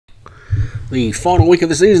The final week of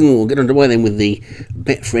the season, we'll get underway then with the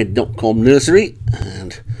Betfred.com Nursery,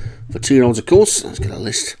 and for 2-year-olds, of course, let's get a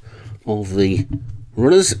list of the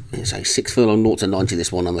runners. It's a 6 furlong 0 to 90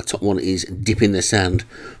 this one, and the top one is Dip in the Sand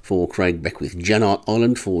for Craig Beckwith, Janart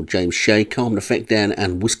Island for James Shea, Calm Effect Down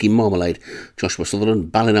and Whiskey Marmalade, Joshua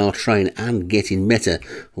Sutherland, Ballinar Train and Getting Better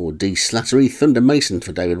for D Slattery, Thunder Mason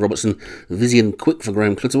for David Robertson, Vizian Quick for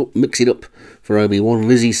Graham Clutterbuck, Mix It Up for Obi-Wan,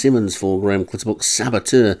 Lizzie Simmons for Graham Clutterbuck,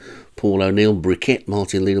 Saboteur Paul O'Neill, Briquette,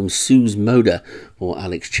 Martin Leadham, Suze Moda for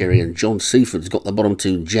Alex Cherry, and John Seaford's got the bottom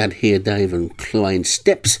two, Jad Here Dave and Cloyne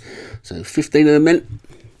Steps. So 15 of the men,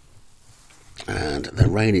 and the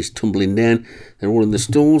rain is tumbling down. They're all in the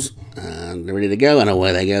stalls and they're ready to go, and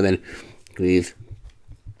away they go then with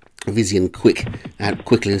Vizian Quick out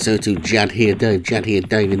quickly, and so too Jad Here Dave. Jad Here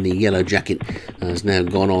Dave in the yellow jacket has now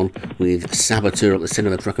gone on with Saboteur at the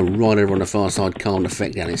centre of the track, and right over on the far side Calm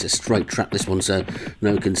Effect Down. It's a straight track this one, so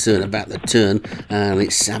no concern about the turn, and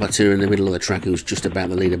it's Saboteur in the middle of the track who's just about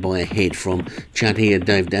the leader by a head from Jad Here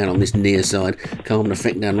Dave down on this near side, Calm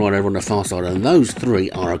Effect Down right over on the far side, and those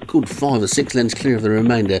three are a good 5 or 6 lengths clear of the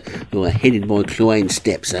remainder, who are headed by Cloyne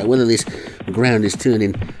Steps. So whether this ground is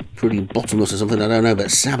turning pretty bottomless or something, I don't know,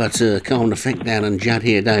 but Saboteur, Calm Effect Down and Jad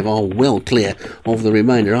Here Dave are well clear of the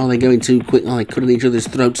remainder. Are they going too quick? Are they cutting each other's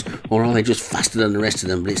throats, or are they just faster than the rest of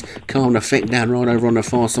them? But it's Calm Effect Down right over on the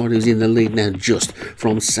far side who's in the lead now, just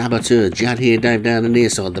from Saboteur. Jad Here Dave down the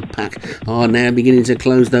near side. The pack are now beginning to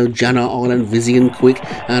close though. Janart Island, Vizian Quick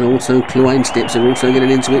and also Cloyne Steps are also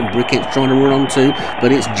getting into it. Briquette's trying to run on too,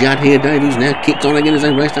 but it's Jad Here Dave who's now kicked on again as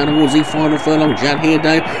they race down towards the final furlong. Jad Here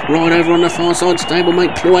Dave right over on the far side.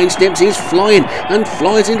 Stablemate Cloyne Steps is flying and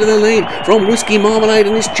flies into the lead from Whiskey Marmalade,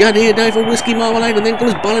 and it's Jad Here Dave for Whiskey Marmalade, and then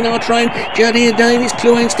comes Ballinar Train. Jad Here Dave, it's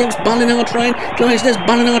Cloyne Steps, Ballinar Train, Cloyne Steps,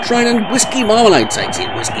 Ballinar Train, and Whiskey Marmalade takes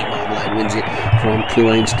it. Whiskey Marmalade wins it from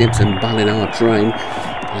Cloyne Steps and Ballinar Train,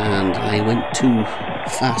 and they went too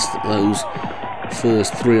fast, those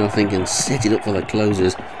first three I think, and set it up for the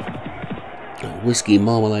closers. Whiskey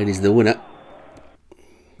Marmalade is the winner.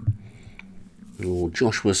 Oh,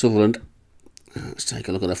 Joshua Sutherland. Let's take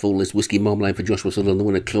a look at the full list. Whiskey Marmalade for Joshua Sutherland, the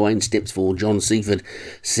winner. Cloyne Steps for John Seaford,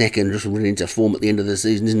 second, just running into form at the end of the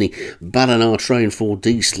season, isn't he? Ballinar Train for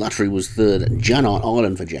D Slattery was third, Janart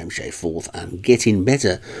Island for James Shea fourth, and Getting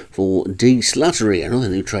Better for D Slattery, another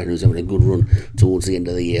new trainer who's having a good run towards the end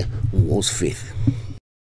of the year, was fifth.